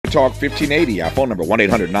Talk 1580. Our phone number,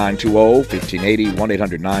 1-800-920-1580,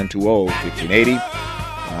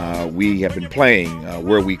 1-800-920-1580. We have been playing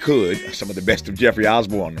where we could some of the best of Jeffrey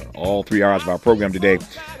Osborne all 3 hours of our program today.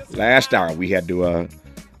 Last hour we had to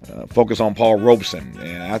focus on Paul Robeson,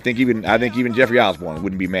 and I think even Jeffrey Osborne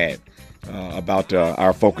wouldn't be mad about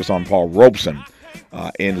our focus on Paul Robeson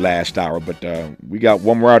in last hour. But we got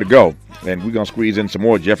one more hour to go, and we're gonna squeeze in some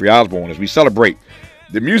more Jeffrey Osborne as we celebrate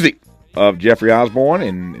the music of Jeffrey Osborne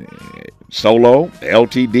and solo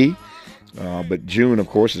LTD. But June, of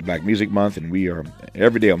course, is Black Music Month, and we are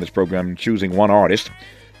every day on this program choosing one artist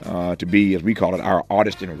to be, as we call it, our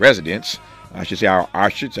artist in residence. I should say I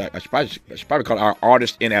should probably call it our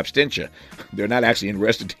artist in absentia. They're not actually in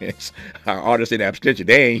residence. Our artist in absentia.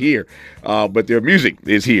 They ain't here, but their music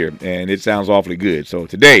is here, and it sounds awfully good. So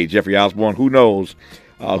today, Jeffrey Osborne, who knows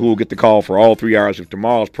who will get the call for all 3 hours of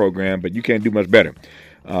tomorrow's program, but you can't do much better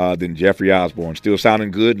than Jeffrey Osborne. Still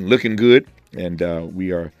sounding good and looking good, and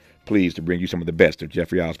we are pleased to bring you some of the best of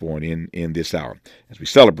Jeffrey Osborne in this hour as we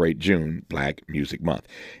celebrate June Black Music Month.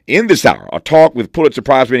 In this hour, a talk with Pulitzer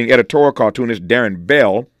Prize-winning editorial cartoonist Darrin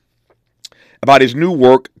Bell about his new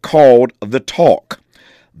work called The Talk.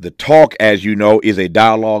 The Talk, as you know, is a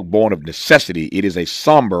dialogue born of necessity. It is a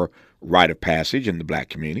somber rite of passage in the black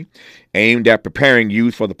community, aimed at preparing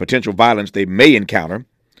youth for the potential violence they may encounter,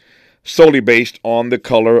 solely based on the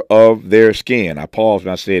color of their skin. I paused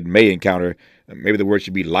when I said may encounter. Maybe the word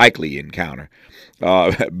should be likely encounter,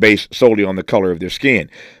 based solely on the color of their skin.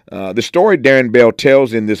 The story Darrin Bell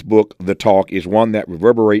tells in this book, The Talk, is one that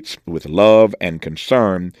reverberates with love and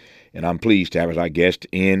concern, and I'm pleased to have as our guest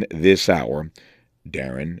in this hour,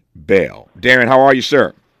 Darrin Bell. Darrin, how are you,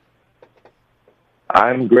 sir?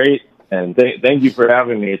 I'm great, and thank you for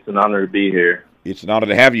having me. It's an honor to be here. It's an honor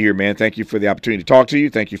to have you here, man. Thank you for the opportunity to talk to you.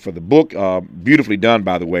 Thank you for the book. Beautifully done,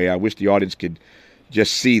 by the way. I wish the audience could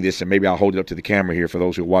just see this, and maybe I'll hold it up to the camera here for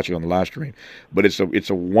those who are watching on the live stream. But it's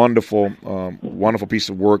a wonderful, wonderful piece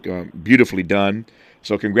of work, beautifully done.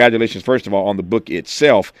 So congratulations, first of all, on the book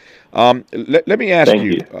itself. Let me ask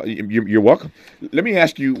you. You're welcome. Let me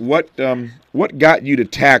ask you what got you to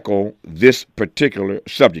tackle this particular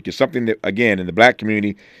subject. It's something that, again, in the black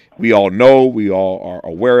community, we all know, we all are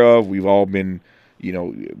aware of. We've all been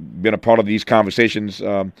a part of these conversations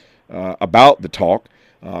about the talk.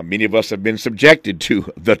 Many of us have been subjected to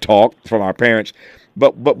the talk from our parents.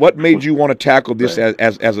 But what made you want to tackle this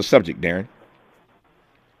as a subject, Darrin?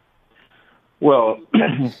 Well,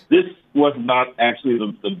 this was not actually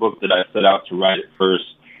the book that I set out to write at first.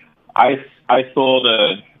 I sold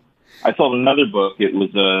another book. It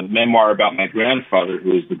was a memoir about my grandfather,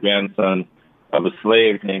 who was the grandson of a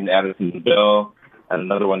slave named Darrin Bell, and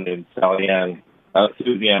another one named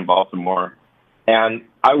Susie Ann Baltimore. And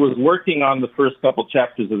I was working on the first couple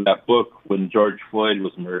chapters of that book when George Floyd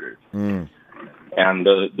was murdered, and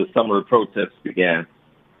the summer of protests began.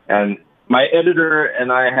 And my editor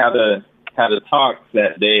and I had a talk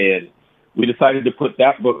that day, and we decided to put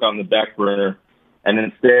that book on the back burner and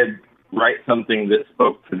instead write something that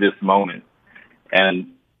spoke to this moment.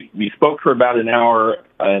 And we spoke for about an hour,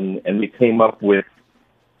 and we came up with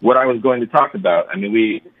what I was going to talk about. I mean,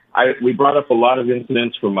 we brought up a lot of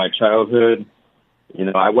incidents from my childhood.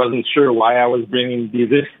 I wasn't sure why I was bringing these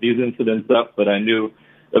incidents up, but I knew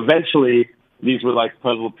eventually these were like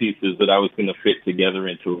puzzle pieces that I was going to fit together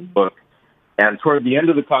into a book. And toward the end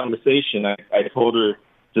of the conversation, I told her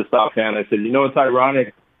just offhand, I said, it's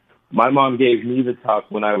ironic. My mom gave me the talk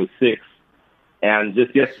when I was 6. And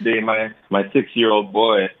just yesterday, my 6-year-old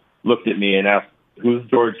boy looked at me and asked, "Who's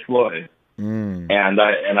George Floyd?" And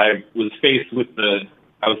I was faced with the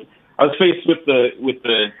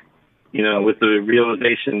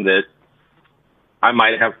realization that I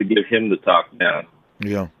might have to give him the talk now.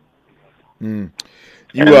 Yeah. And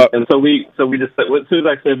so we just said, as soon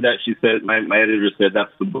as I said that, she said, my editor said,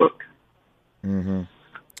 "That's the book." Mm-hmm.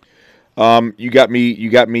 You got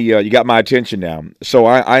my attention now. So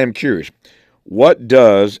I am curious. What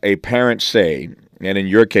does a parent say, and in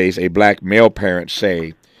your case, a black male parent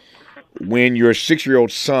say, when your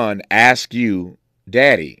 6-year-old son asks you,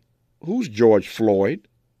 "Daddy, who's George Floyd?"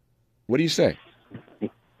 What do you say?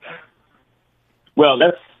 Well,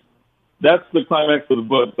 that's the climax of the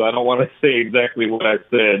book, so I don't want to say exactly what I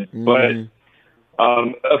said. But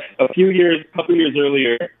a couple years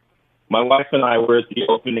earlier, my wife and I were at the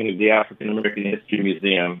opening of the African American History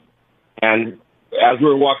Museum, and as we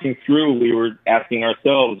were walking through, we were asking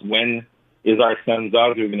ourselves, when is our son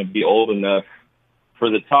Zazu going to be old enough for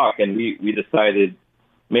the talk? And we decided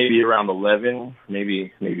maybe around 11,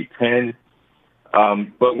 maybe 10.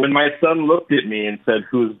 But when my son looked at me and said,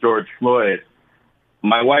 "Who's George Floyd?"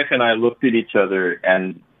 my wife and I looked at each other,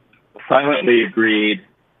 and silently agreed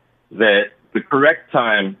that the correct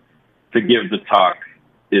time to give the talk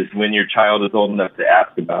is when your child is old enough to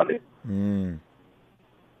ask about it. Mm.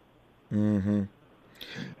 Mm-hmm.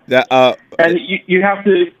 And you have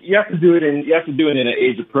to do it in an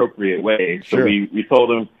age appropriate way. So Sure. we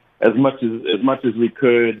told him as much as we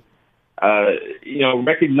could,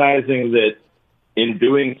 recognizing that in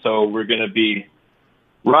doing so we're going to be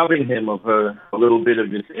robbing him of a little bit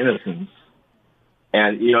of his innocence.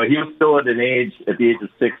 And he was still at the age of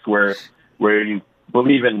 6 where you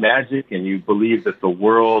believe in magic and you believe that the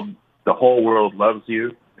whole world loves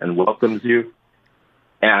you and welcomes you.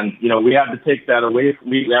 And, we had to take that away.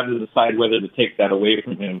 We had to decide whether to take that away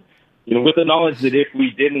from him, with the knowledge that if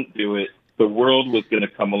we didn't do it, the world was going to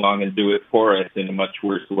come along and do it for us in a much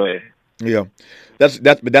worse way. Yeah, that's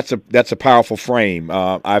a powerful frame.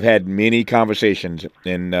 I've had many conversations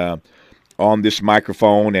on this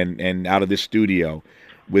microphone and out of this studio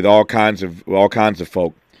with all kinds of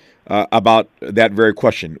folk about that very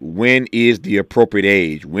question. When is the appropriate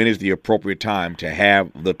age? When is the appropriate time to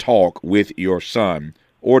have the talk with your son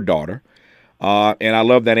or daughter? And I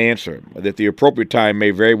love that answer, that the appropriate time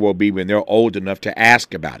may very well be when they're old enough to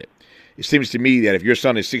ask about it. It seems to me that if your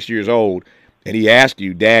son is 6 years old and he asks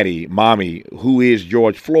you, Daddy, Mommy, who is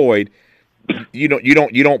George Floyd, you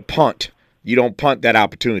don't punt. You don't punt that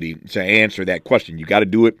opportunity to answer that question. You got to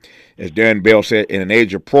do it, as Darrin Bell said, in an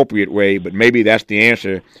age-appropriate way, but maybe that's the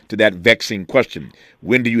answer to that vexing question.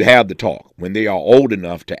 When do you have the talk? When they are old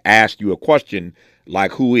enough to ask you a question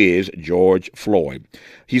like, who is George Floyd?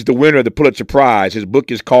 He's the winner of the Pulitzer Prize. His book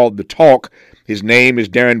is called The Talk. His name is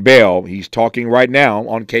Darrin Bell. He's talking right now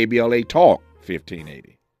on KBLA Talk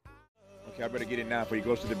 1580. Okay, I better get it now before he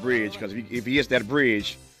goes to the bridge, because if he hits that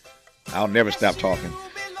bridge, I'll never stop talking.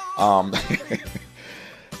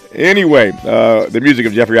 Anyway, the music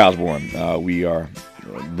of Jeffrey Osborne, we are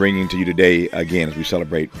bringing to you today again as we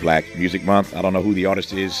celebrate Black Music Month. I don't know who the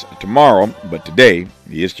artist is tomorrow, but today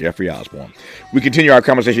he is Jeffrey Osborne. We continue our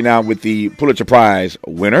conversation now with the Pulitzer Prize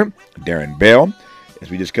winner, Darrin Bell,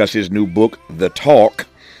 as we discuss his new book, The Talk.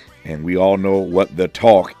 And we all know what The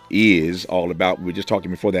Talk is all about. We were just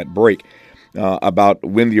talking before that break about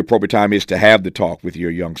when the appropriate time is to have the talk with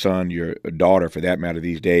your young son, your daughter, for that matter,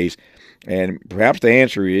 these days. And perhaps the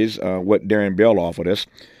answer is what Darrin Bell offered us,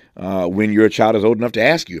 when your child is old enough to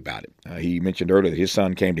ask you about it. He mentioned earlier that his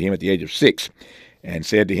son came to him at the age of 6 and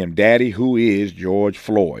said to him, Daddy, who is George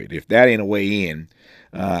Floyd? If that ain't a way in,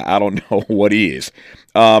 I don't know what is.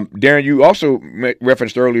 Darrin, you also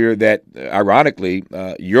referenced earlier that, ironically,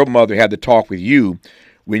 your mother had the talk with you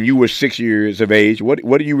when you were 6 years of age.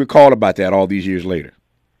 What do you recall about that all these years later?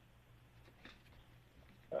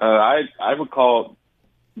 I recall,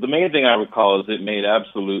 the main thing I recall is it made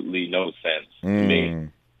absolutely no sense to me.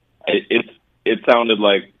 It sounded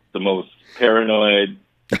like the most paranoid,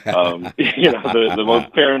 the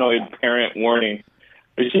most paranoid parent warning.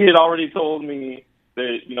 But she had already told me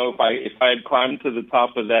that, if I had climbed to the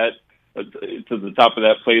top of that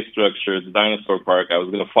play structure at the dinosaur park, I was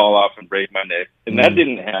going to fall off and break my neck. And that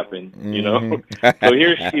didn't happen, So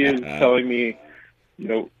here she is telling me,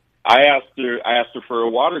 I asked her for a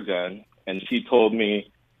water gun, and she told me,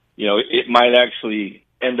 it might actually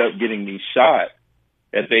end up getting me shot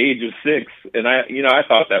at the age of 6. And I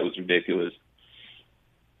thought that was ridiculous.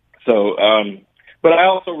 So, but I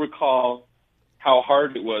also recall how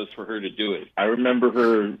hard it was for her to do it. I remember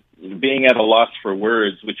her being at a loss for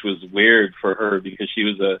words, which was weird for her because she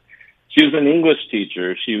was an English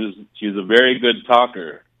teacher. She was a very good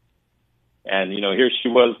talker. And, here she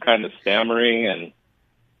was kind of stammering, and,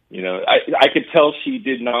 I could tell she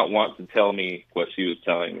did not want to tell me what she was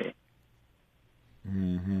telling me.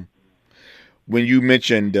 Mm-hmm. When you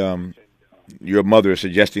mentioned your mother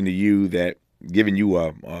suggesting to you that giving you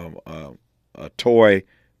a toy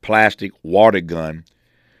plastic water gun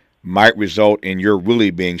might result in your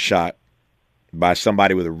really being shot by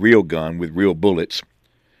somebody with a real gun with real bullets,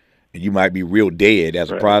 and you might be real dead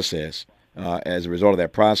as a process, as a result of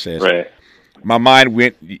that process. Right. My mind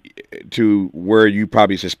went to where you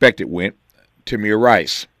probably suspect it went, Tamir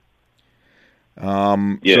Rice.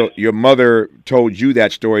 Yes. So your mother told you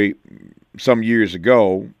that story some years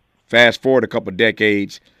ago. Fast forward a couple of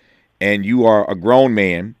decades, and you are a grown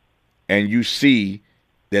man, and you see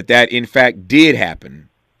that in fact did happen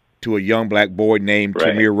to a young black boy named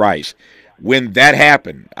Tamir Rice. When that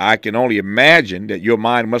happened, I can only imagine that your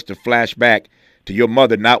mind must have flashed back to your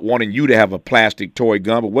mother not wanting you to have a plastic toy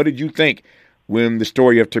gun. But what did you think when the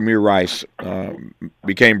story of Tamir Rice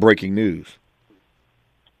became breaking news?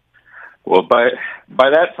 Well, by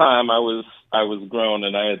that time, I was grown,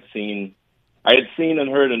 and I had seen and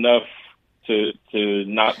heard enough to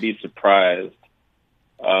not be surprised.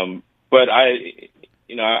 But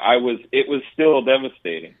it was still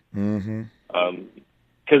devastating. Mm-hmm.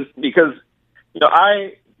 Because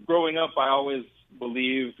growing up, I always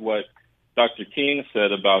believed what Dr. King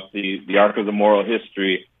said about the arc of the moral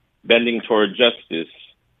history bending toward justice.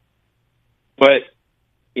 But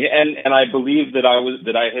and I believed that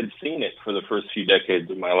I had seen it for the first few decades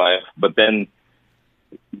of my life. But then,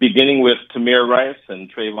 beginning with Tamir Rice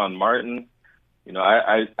and Trayvon Martin,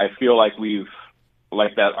 I feel like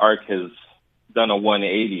that arc has done a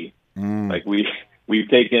 180. Like we've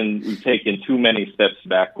taken too many steps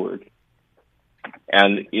backward.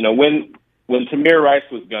 And when Tamir Rice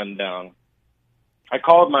was gunned down, I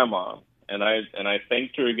called my mom and I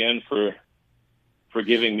thanked her again for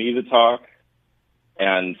giving me the talk.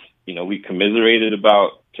 And we commiserated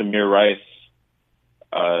about Tamir Rice.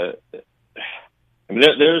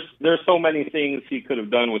 There's so many things he could have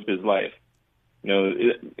done with his life.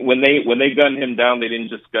 When they gunned him down, they didn't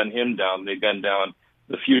just gun him down. They gunned down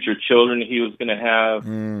the future children he was going to have.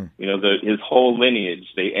 His whole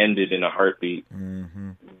lineage. They ended in a heartbeat.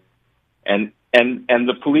 Mm-hmm. And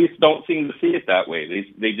the police don't seem to see it that way.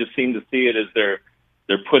 They just seem to see it as they're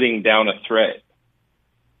putting down a threat,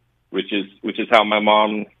 which is how my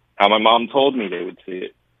mom told me they would see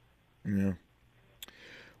it. Yeah.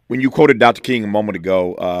 When you quoted Dr. King a moment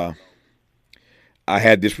ago, I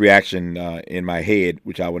had this reaction in my head,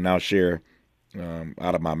 which I will now share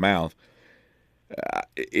out of my mouth.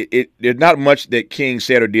 There's not much that King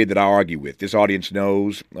said or did that I argue with. This audience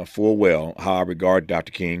knows full well how I regard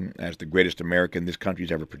Dr. King as the greatest American this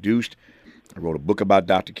country's ever produced. I wrote a book about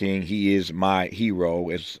Dr. King. He is my hero,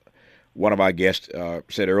 as one of our guests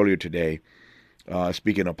said earlier today.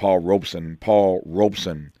 Speaking of Paul Robeson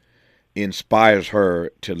inspires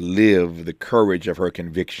her to live the courage of her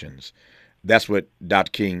convictions. That's what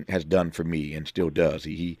Dr. King has done for me and still does.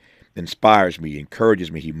 He inspires me,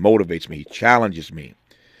 encourages me, he motivates me, he challenges me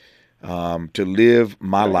to live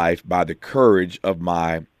my life by the courage of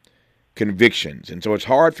my convictions. And so it's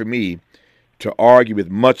hard for me to argue with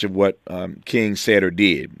much of what King said or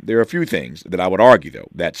did. There are a few things that I would argue, though,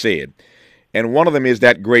 that said. And one of them is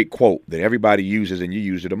that great quote that everybody uses, and you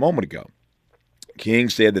used it a moment ago. King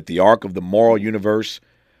said that the arc of the moral universe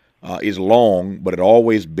is long, but it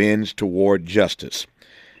always bends toward justice.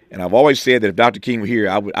 And I've always said that if Dr. King were here,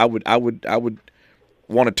 I would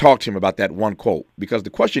want to talk to him about that one quote, because the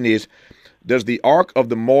question is, does the arc of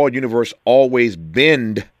the moral universe always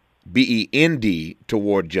bend, B-E-N-D,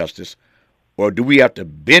 toward justice, or do we have to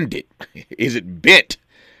bend it? Is it bent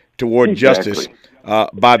toward justice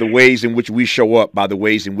by the ways in which we show up, by the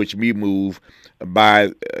ways in which we move,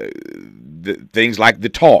 by the things like the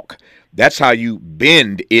talk? That's how you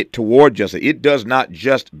bend it toward justice. It does not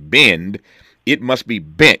just bend. It must be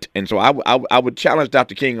bent. And so I would challenge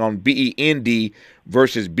Dr. King on B-E-N-D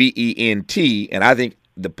versus B-E-N-T. And I think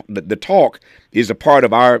the talk is a part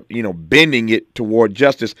of our, bending it toward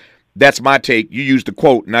justice. That's my take. You used the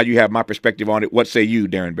quote. Now you have my perspective on it. What say you,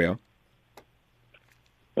 Darrin Bell?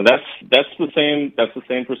 Well, that's the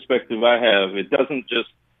same perspective I have. It doesn't just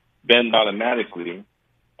bend automatically.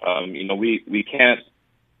 We can't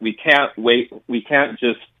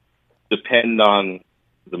just depend on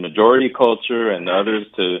the majority culture and others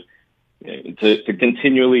to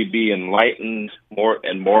continually be enlightened, more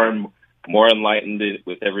enlightened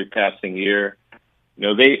with every passing year.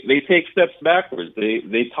 They take steps backwards.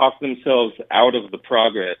 They talk themselves out of the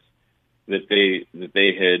progress that they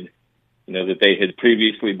had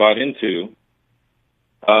previously bought into,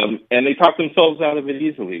 and they talk themselves out of it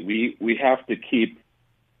easily. We have to keep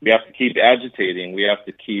agitating. We have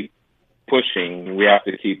to keep pushing. We have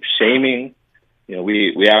to keep shaming.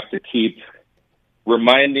 We have to keep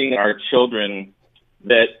reminding our children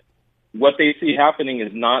that what they see happening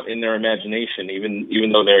is not in their imagination,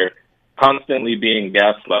 even though they're constantly being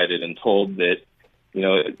gaslighted and told that,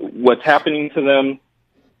 what's happening to them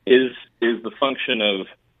is the function of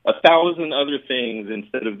 1,000 other things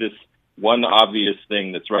instead of this one obvious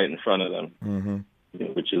thing that's right in front of them, mm-hmm.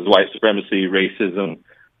 Which is white supremacy, racism.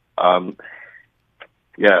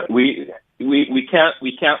 We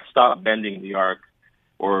can't stop bending the arc,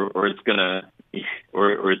 or it's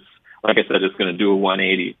like I said, it's gonna do a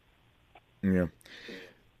 180. Yeah.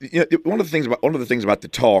 One of the things about the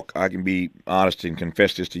talk, I can be honest and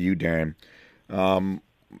confess this to you, Darrin. And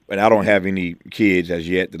I don't have any kids as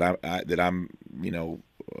yet that I'm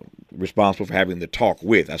responsible for having the talk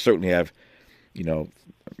with. I certainly have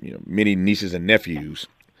many nieces and nephews.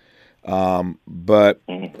 But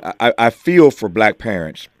I feel for black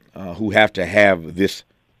parents who have to have this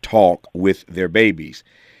talk with their babies.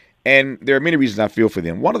 And there are many reasons I feel for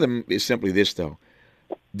them. One of them is simply this, though,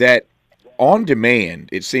 that on demand,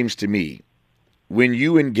 it seems to me, when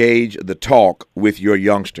you engage the talk with your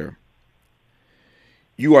youngster,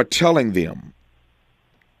 you are telling them,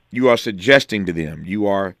 you are suggesting to them, you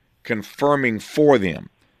are confirming for them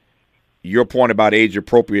your point about age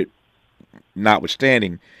appropriate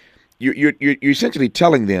notwithstanding. You're essentially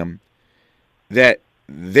telling them that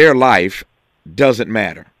their life doesn't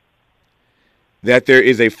matter, that there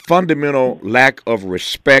is a fundamental lack of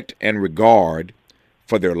respect and regard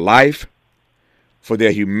for their life, for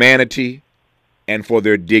their humanity, and for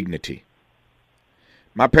their dignity.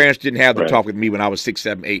 My parents didn't have the talk with me when I was 6,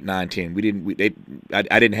 7, 8, 9, 10.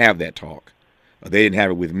 I didn't have that talk. They didn't have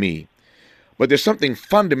it with me. But there's something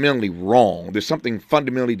fundamentally wrong. There's something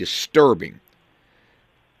fundamentally disturbing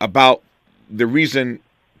about the reason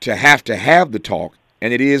to have the talk.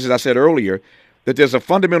 And it is, as I said earlier, that there's a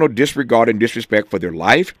fundamental disregard and disrespect for their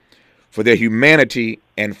life, for their humanity,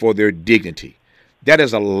 and for their dignity. That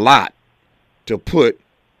is a lot to put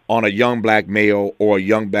on a young black male or a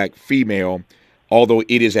young black female, although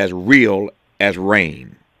it is as real as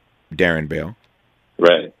rain. Darrin Bell.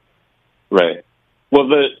 Right. Well,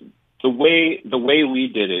 the way we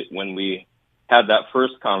did it when we had that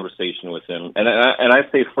first conversation with him, and I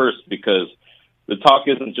say first because the talk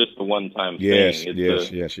isn't just a one-time thing.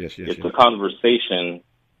 It's a conversation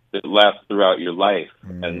that lasts throughout your life,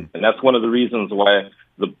 and that's one of the reasons why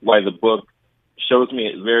the book shows me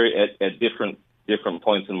it at different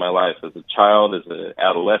points in my life, as a child, as an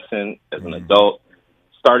adolescent, as an adult,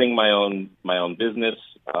 starting my own business,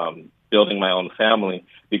 building my own family,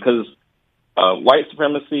 because white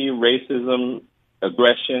supremacy, racism,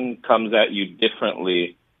 aggression comes at you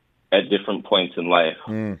differently at different points in life.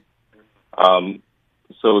 I'm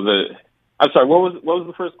sorry. What was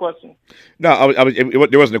the first question? No,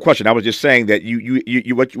 there wasn't a question. I was just saying that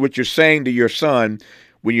what you're saying to your son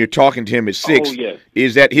when you're talking to him at 6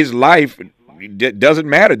 is that his life doesn't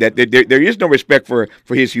matter. That there is no respect for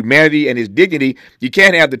his humanity and his dignity. You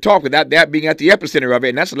can't have the talk without that being at the epicenter of it,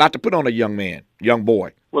 and that's a lot to put on a young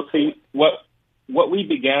boy. Well, see, what we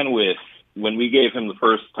began with when we gave him the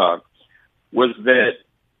first talk was that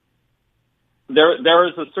there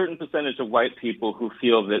is a certain percentage of white people who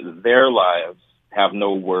feel that their lives have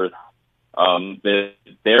no worth, that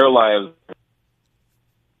their lives,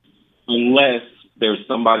 unless there's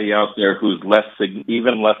somebody out there who's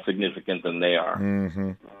even less significant than they are,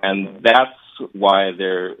 and that's why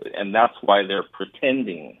they're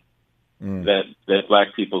pretending that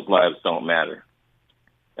Black people's lives don't matter.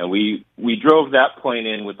 And we drove that point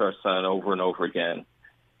in with our son over and over again.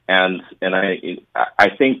 And I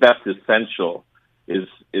think that's essential is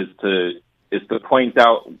to point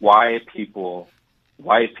out why people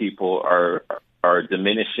are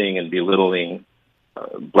diminishing and belittling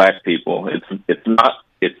Black people.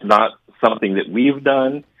 It's not something that we've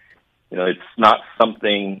done. It's not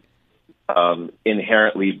something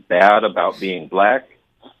inherently bad about being Black.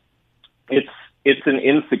 It's an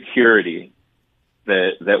insecurity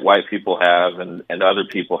that white people have and other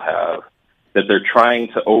people have, that they're trying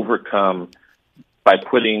to overcome by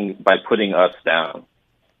putting us down.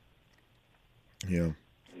 Yeah.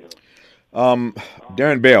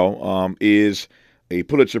 Darrin Bell is a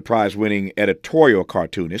Pulitzer Prize winning editorial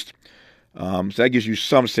cartoonist. So that gives you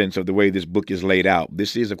some sense of the way this book is laid out.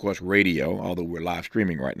 This is, of course, radio, although we're live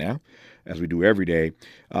streaming right now, as we do every day.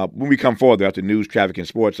 When we come forward after news, traffic, and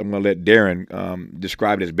sports, I'm going to let Darrin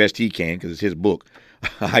describe it as best he can, because it's his book.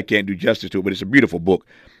 I can't do justice to it, but it's a beautiful book.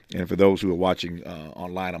 And for those who are watching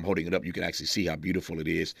online, I'm holding it up. You can actually see how beautiful it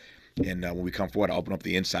is. And when we come forward, I'll open up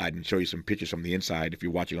the inside and show you some pictures from the inside if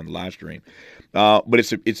you're watching on the live stream. But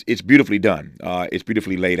it's beautifully done. It's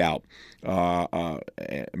beautifully laid out,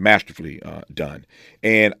 masterfully done.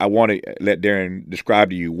 And I want to let Darrin describe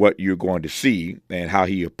to you what you're going to see and how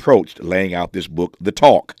he approached laying out this book, The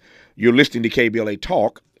Talk. You're listening to KBLA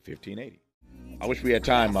Talk 1580. I wish we had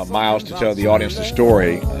time, Miles, to tell the audience the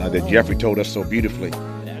story that Jeffrey told us so beautifully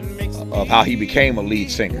of how he became a lead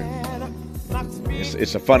singer.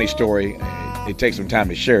 It's a funny story. It takes some time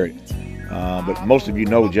to share it. But most of you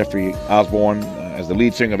know Jeffrey Osborne as the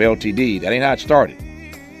lead singer of LTD. That ain't how it started.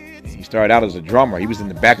 He started out as a drummer. He was in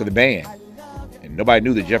the back of the band. And nobody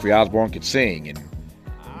knew that Jeffrey Osborne could sing. And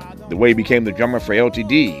the way he became the drummer for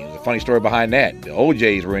LTD, there's a funny story behind that. The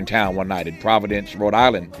OJs were in town one night in Providence, Rhode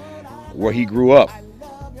Island, where he grew up.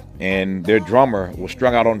 And their drummer was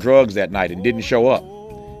strung out on drugs that night and didn't show up.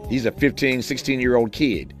 He's a 15, 16-year-old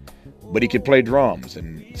kid, but he could play drums.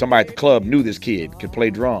 And somebody at the club knew this kid could play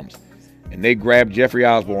drums. And they grabbed Jeffrey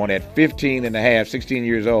Osborne at 15 and a half, 16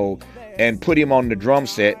 years old, and put him on the drum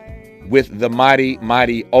set with the mighty,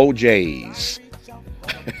 mighty OJs.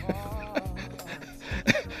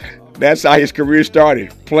 That's how his career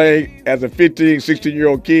started, playing as a 15,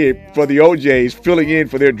 16-year-old kid for the OJs, filling in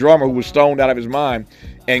for their drummer who was stoned out of his mind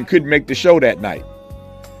and couldn't make the show that night.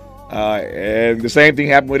 And the same thing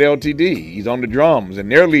happened with LTD. He's on the drums,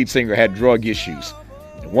 and their lead singer had drug issues.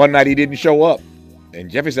 One night he didn't show up, and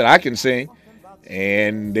Jeffrey said, "I can sing,"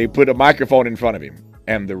 and they put a microphone in front of him.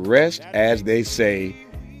 And the rest, as they say,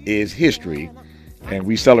 is history. And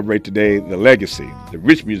we celebrate today the legacy, the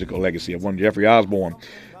rich musical legacy of one Jeffrey Osborne,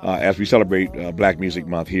 as we celebrate Black Music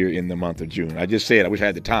Month here in the month of June. I just said I wish I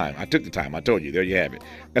had the time. I took the time. I told you. There you have it.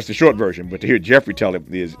 That's the short version. But to hear Jeffrey tell it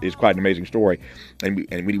is quite an amazing story. And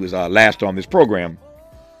when he was last on this program,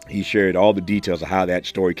 he shared all the details of how that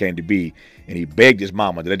story came to be. And he begged his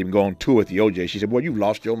mama to let him go on tour with the OJs. She said, "Boy, you've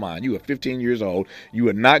lost your mind. You were 15 years old. You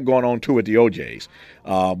were not going on tour with the OJs."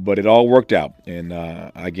 But it all worked out. And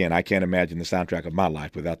again, I can't imagine the soundtrack of my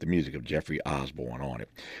life without the music of Jeffrey Osborne on it.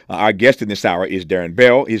 Our guest in this hour is Darrin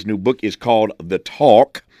Bell. His new book is called The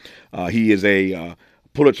Talk. He is a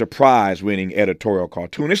Pulitzer Prize winning editorial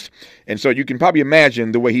cartoonist. And so you can probably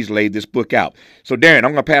imagine the way he's laid this book out. So Darrin,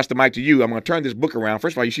 I'm going to pass the mic to you. I'm going to turn this book around.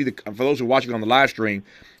 First of all, you see, for those who are watching on the live stream,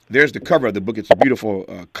 there's the cover of the book. It's a beautiful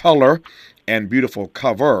color and beautiful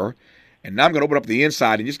cover. And now I'm going to open up the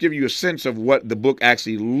inside and just give you a sense of what the book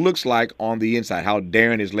actually looks like on the inside, how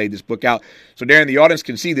Darrin has laid this book out. So Darrin, the audience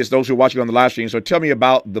can see this, those who are watching on the live stream. So tell me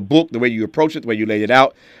about the book, the way you approach it, the way you laid it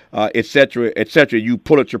out, et cetera, et cetera. You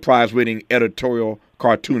Pulitzer Prize winning editorial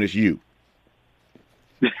cartoonist, you.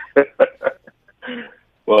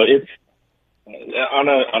 Well, it's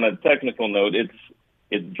on a technical note.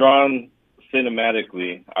 It's drawn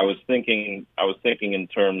cinematically. I was thinking in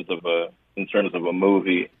terms of a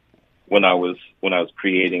movie when I was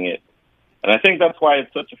creating it, and I think that's why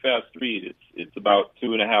it's such a fast read. It's about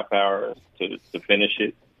 2.5 hours to finish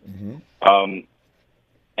it. Mm-hmm.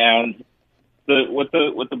 And what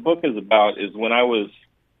the book is about is when I was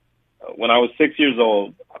 6 years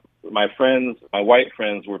old, my white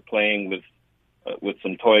friends were playing with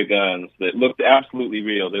some toy guns that looked absolutely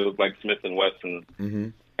real. They looked like Smith and Wessons. Mm-hmm.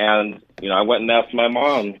 And I went and asked my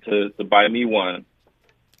mom to buy me one,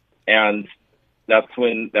 and that's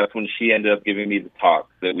when she ended up giving me the talk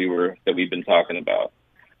that we've been talking about.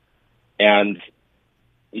 And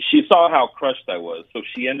she saw how crushed I was, so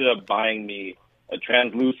she ended up buying me a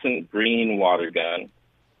translucent green water gun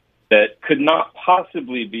that could not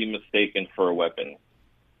possibly be mistaken for a weapon.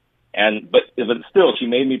 But still, she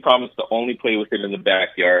made me promise to only play with it in the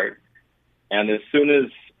backyard. And as soon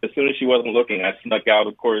as she wasn't looking, I snuck out,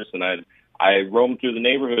 of course, and I roamed through the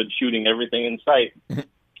neighborhood shooting everything in sight,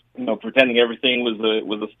 pretending everything was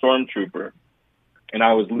a stormtrooper, and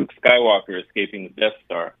I was Luke Skywalker escaping the Death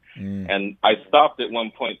Star. And I stopped at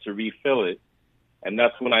one point to refill it, and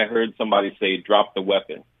that's when I heard somebody say, "Drop the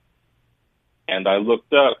weapon." And I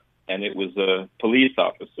looked up, and it was a police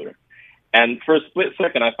officer. And for a split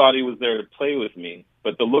second, I thought he was there to play with me,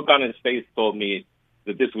 but the look on his face told me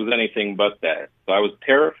that this was anything but that. So I was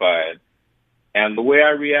terrified, and the way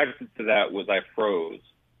I reacted to that was I froze.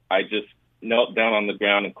 I just knelt down on the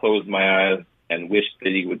ground and closed my eyes and wished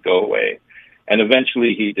that he would go away. And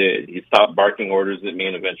eventually he did. He stopped barking orders at me,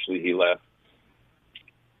 and eventually he left.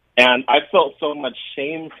 And I felt so much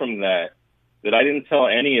shame from that I didn't tell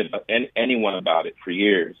anyone about it for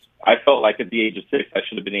years. I felt like at the age of 6, I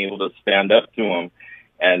should have been able to stand up to him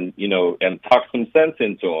and talk some sense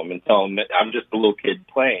into him and tell him that I'm just a little kid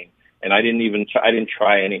playing. And I didn't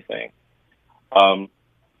try anything.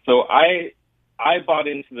 So I bought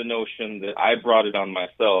into the notion that I brought it on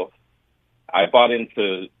myself. I bought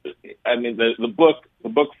into, the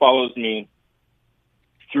book follows me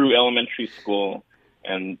through elementary school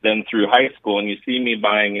and then through high school. And you see me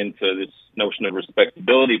buying into this notion of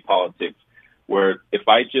respectability politics, where if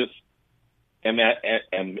I just am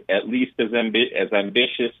at least as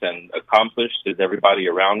ambitious and accomplished as everybody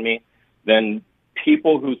around me, then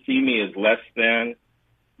people who see me as less than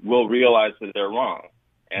will realize that they're wrong,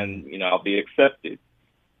 and I'll be accepted.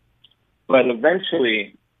 But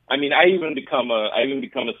eventually, I even become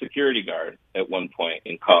a security guard at one point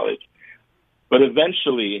in college. But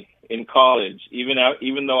eventually, in college, even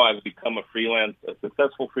though I've become a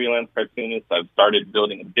successful freelance cartoonist, I've started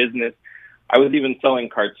building a business. I was even selling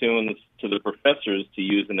cartoons to the professors to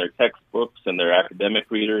use in their textbooks and their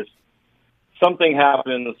academic readers. Something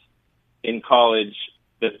happens in college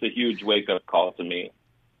that's a huge wake-up call to me,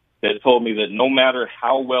 that told me that no matter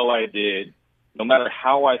how well I did, no matter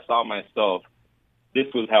how I saw myself, this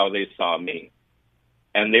was how they saw me.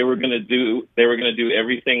 And they were going to do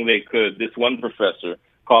everything they could. This one professor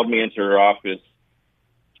called me into her office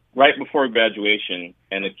right before graduation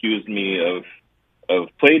and accused me of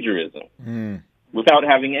plagiarism without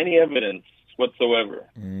having any evidence whatsoever.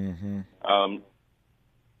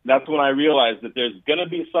 That's when I realized that there's going to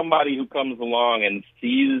be somebody who comes along and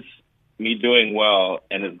sees me doing well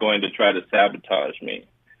and is going to try to sabotage me.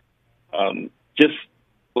 Just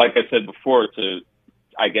like I said before, to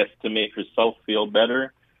make herself feel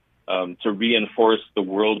better, to reinforce the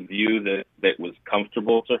worldview that was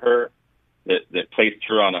comfortable to her, that placed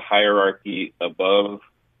her on a hierarchy above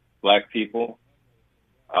Black people.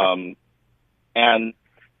 And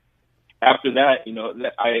after that,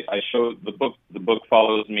 I showed the book. The book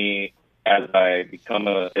follows me as I become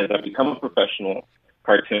a professional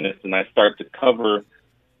cartoonist, and I start to cover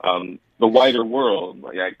the wider world.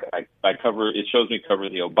 Like I cover. It shows me cover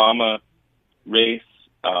the Obama race,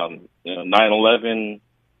 9/11,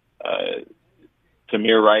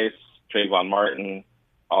 Tamir Rice, Trayvon Martin,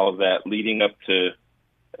 all of that, leading up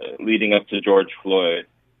to George Floyd.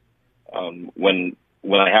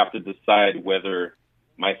 When I have to decide whether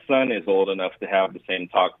my son is old enough to have the same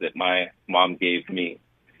talk that my mom gave me.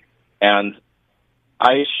 And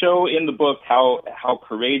I show in the book how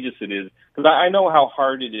courageous it is, because I know how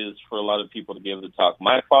hard it is for a lot of people to give the talk.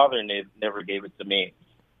 My father never gave it to me.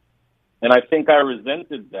 And I think I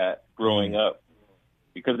resented that growing up,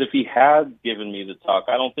 because if he had given me the talk,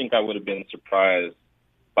 I don't think I would have been surprised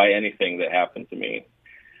by anything that happened to me.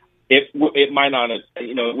 It might not have,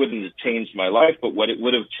 it wouldn't have changed my life, but what it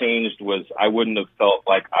would have changed was I wouldn't have felt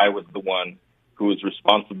like I was the one who was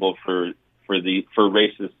responsible for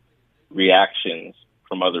racist reactions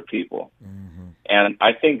from other people. And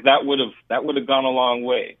I think that would have gone a long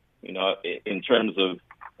way, in terms of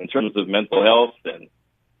mental health and,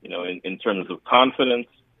 in terms of confidence.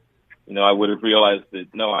 I would have realized that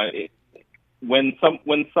when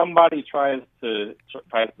somebody tries to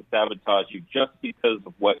sabotage you just because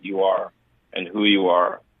of what you are and who you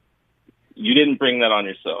are, you didn't bring that on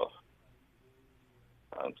yourself.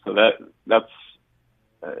 So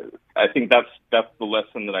I think that's the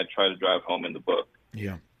lesson that I try to drive home in the book.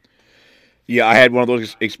 Yeah, I had one of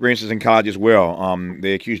those experiences in college as well.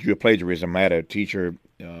 They accused you of plagiarism. I had a teacher,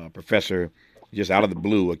 professor, just out of the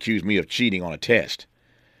blue, accused me of cheating on a test.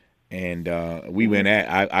 And we went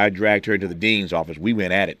at. I dragged her to the dean's office. We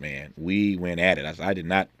went at it, man. We went at it. I did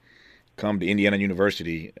not come to Indiana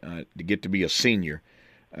University to get to be a senior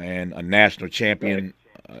and a national champion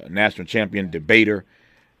debater,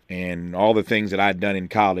 and all the things that I'd done in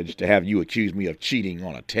college to have you accuse me of cheating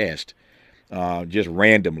on a test, just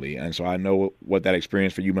randomly. And so I know what that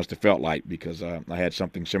experience for you must have felt like, because I had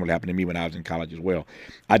something similar happen to me when I was in college as well.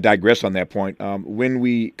 I digress on that point. When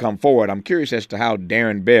we come forward, I'm curious as to how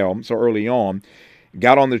Darrin Bell, so early on,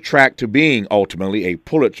 got on the track to being ultimately a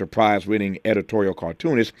Pulitzer Prize-winning editorial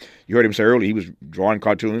cartoonist. You heard him say earlier he was drawing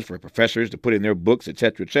cartoons for professors to put in their books, et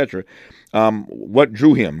cetera, et cetera. What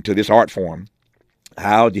drew him to this art form?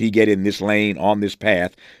 How did he get in this lane, on this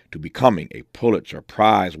path, to becoming a Pulitzer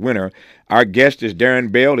Prize winner? Our guest is Darrin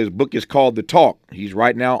Bell. His book is called The Talk. He's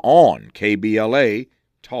right now on KBLA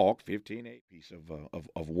Talk 1580, piece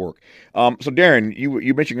of work. So, Darrin,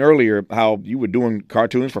 you mentioned earlier how you were doing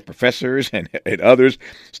cartoons for professors and others,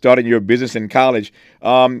 starting your business in college.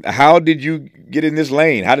 How did you get in this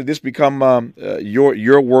lane? How did this become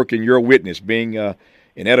your work and your witness, being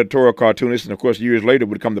an editorial cartoonist, and of course years later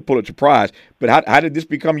would come the Pulitzer Prize? But how did this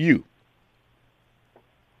become you?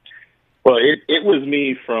 Well, it was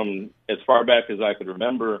me from as far back as I could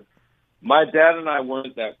remember. My dad and I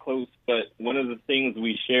weren't that close, but one of the things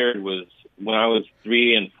we shared was when I was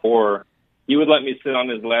 3 and 4, he would let me sit on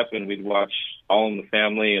his lap and we'd watch All in the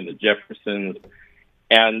Family and the Jeffersons.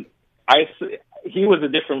 And he was a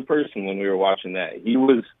different person when we were watching that. He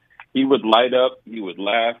would light up, he would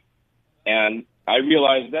laugh, and I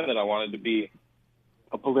realized then that I wanted to be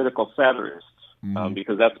a political satirist,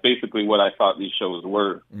 because that's basically what I thought these shows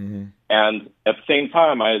were. And at the same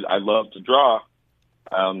time, I loved to draw.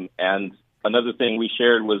 And another thing we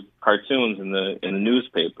shared was cartoons in the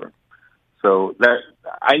newspaper. So that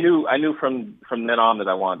I knew from then on that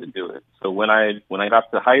I wanted to do it. So when I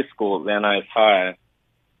got to high school at Van Nuys High,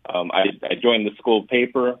 I joined the school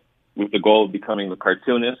paper with the goal of becoming the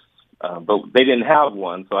cartoonist. But they didn't have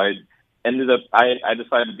one, so I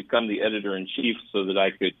decided to become the editor-in-chief so that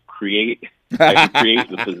I could create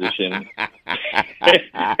the position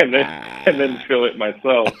and then fill it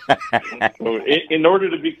myself. So in order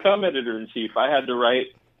to become editor-in-chief, I had to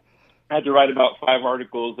write about 5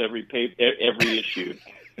 articles every issue,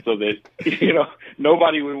 so that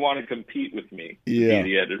nobody would want to compete with me to be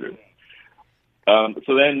the editor.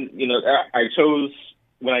 So then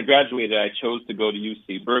when I graduated, I chose to go to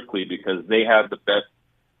UC Berkeley because they had the best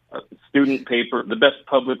student paper, the best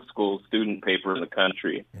public school student paper in the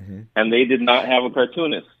country, and they did not have a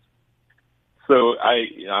cartoonist. So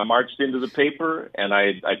I marched into the paper and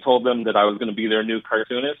I told them that I was going to be their new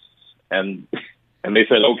cartoonist, and they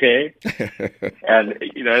said okay. And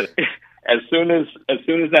as soon as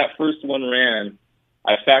that first one ran,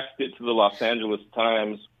 I faxed it to the Los Angeles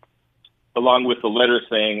Times, along with a letter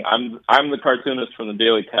saying I'm the cartoonist from the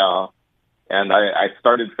Daily Cow, and I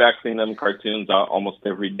started faxing them cartoons out almost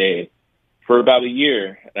every day for about a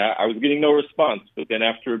year. I was getting no response, but then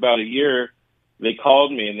after about a year, they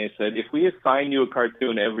called me and they said, if we assign you a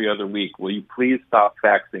cartoon every other week, will you please stop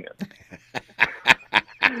faxing it?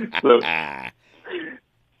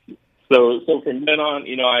 So from then on,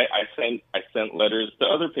 I sent letters to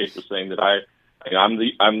other papers saying that I'm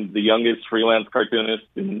the youngest freelance cartoonist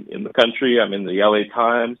in the country. I'm in the LA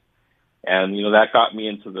Times, and that got me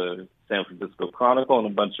into the San Francisco Chronicle and a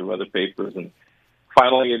bunch of other papers. And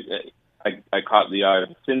finally, I caught the eye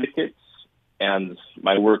of syndicates, and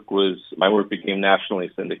my work became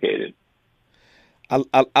nationally syndicated.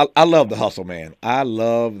 I love the hustle, man. I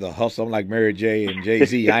love the hustle. I'm like Mary J. and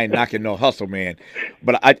Jay-Z. I ain't knocking no hustle, man.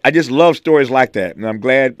 But I just love stories like that. And I'm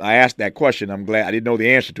glad I asked that question. I'm glad I didn't know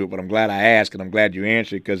the answer to it, but I'm glad I asked, and I'm glad you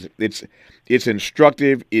answered, because it's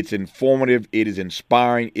instructive, it's informative, it is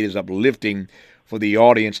inspiring, it is uplifting for the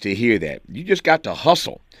audience to hear that. You just got to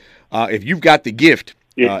hustle. If you've got the gift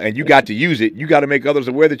and you got to use it, you got to make others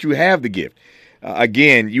aware that you have the gift.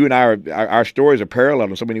 Again, you and our stories are parallel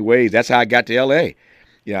in so many ways. That's how I got to L.A.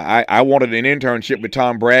 Yeah, I wanted an internship with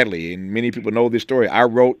Tom Bradley, and many people know this story. I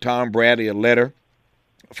wrote Tom Bradley a letter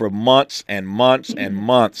for months and months and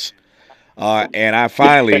months, and I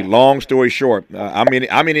finally, long story short, I'm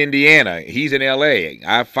in Indiana. He's in L.A.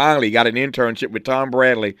 I finally got an internship with Tom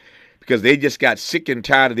Bradley because they just got sick and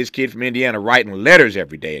tired of this kid from Indiana writing letters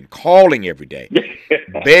every day and calling every day,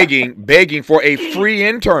 begging for a free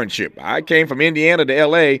internship. I came from Indiana to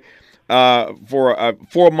L.A. For a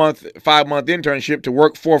 5-month internship to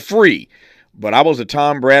work for free. But I was a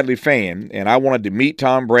Tom Bradley fan, and I wanted to meet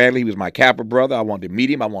Tom Bradley. He was my Kappa brother. I wanted to meet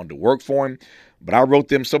him. I wanted to work for him. But I wrote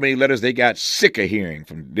them so many letters they got sick of hearing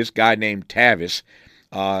from this guy named Tavis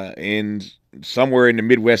in somewhere in the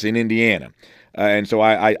Midwest in Indiana. And so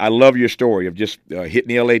I love your story of just hitting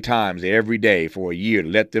the LA Times every day for a year to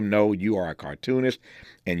let them know you are a cartoonist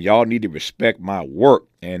and y'all need to respect my work.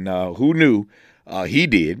 And who knew he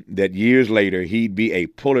did that years later he'd be a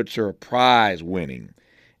Pulitzer Prize winning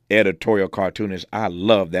editorial cartoonist. I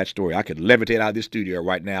love that story. I could levitate out of this studio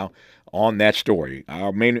right now on that story.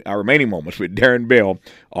 Our remaining moments with Darrin Bell,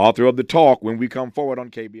 author of The Talk, when we come forward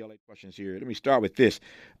on KBLA Questions here. Let me start with this.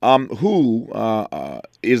 Who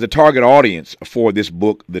is the target audience for this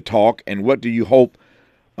book, The Talk, and what do you hope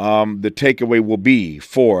the takeaway will be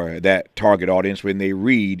for that target audience when they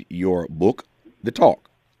read your book, The Talk?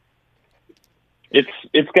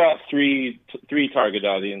 It's got three target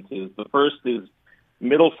audiences. The first is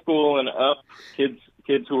middle school and up,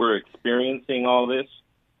 kids who are experiencing all this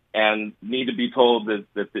and need to be told that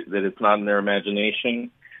it's not in their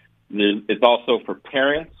imagination. It's also for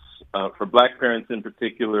parents, for Black parents in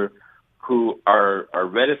particular, who are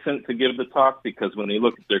reticent to give the talk because when they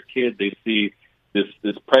look at their kid, they see this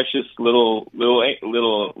precious little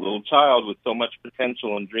child with so much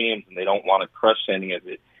potential and dreams, and they don't want to crush any of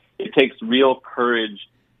it. It takes real courage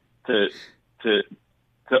to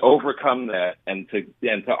overcome that and to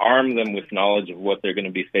arm them with knowledge of what they're going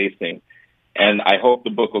to be facing. And I hope the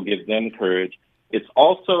book will give them courage. It's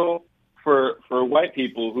also for white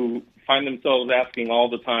people who find themselves asking all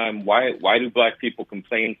the time, why do Black people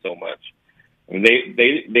complain so much? I mean,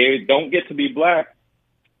 they don't get to be Black,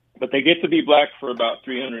 but they get to be Black for about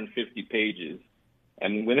 350 pages.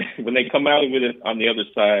 And when they come out with it on the other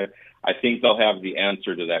side, I think they'll have the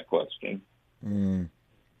answer to that question.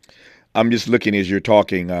 I'm just looking as you're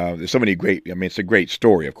talking. There's so many great. I mean, it's a great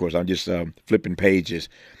story. Of course, I'm just flipping pages,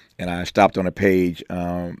 and I stopped on a page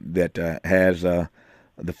that has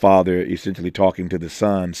the father essentially talking to the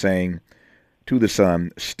son, saying to the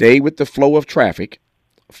son, "Stay with the flow of traffic,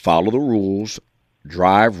 follow the rules,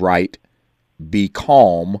 drive right, be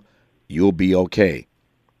calm, you'll be okay."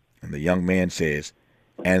 And the young man says,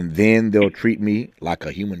 "And then they'll treat me like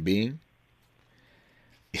a human being."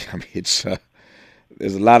 I mean, it's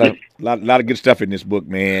there's a lot of good stuff in this book,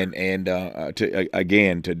 man. And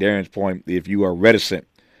to Darrin's point, if you are reticent,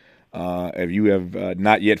 if you have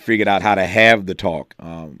not yet figured out how to have the talk,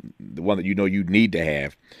 the one that you know you need to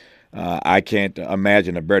have, I can't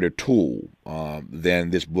imagine a better tool than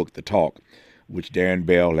this book, The Talk, which Darrin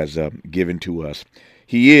Bell has given to us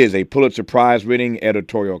He is a Pulitzer Prize-winning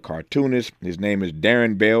editorial cartoonist. His name is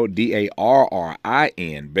Darrin Bell,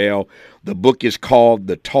 Darrin Bell. The book is called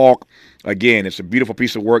The Talk. Again, it's a beautiful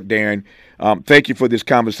piece of work, Darrin. Thank you for this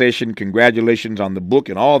conversation. Congratulations on the book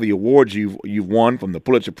and all the awards you've won, from the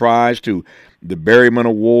Pulitzer Prize to the Berryman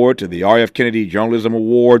Award to the R.F. Kennedy Journalism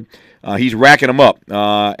Award. He's racking them up,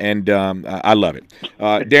 and I love it.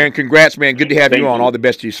 Darrin, congrats, man. Good to have you on. All the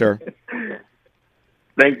best to you, sir.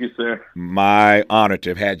 Thank you, sir. My honor to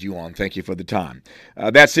have had you on. Thank you for the time.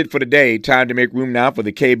 That's it for today. Time to make room now for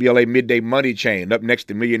the KBLA Midday Money Chain. Up next,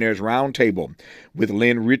 the Millionaires Roundtable with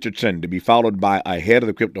Lynn Richardson, to be followed by Ahead of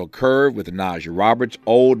the Crypto Curve with Najee Roberts.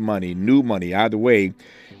 Old money, new money, either way,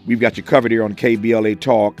 we've got you covered here on KBLA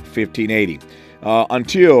Talk 1580.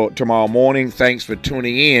 Until tomorrow morning, thanks for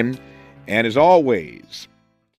tuning in. And as always,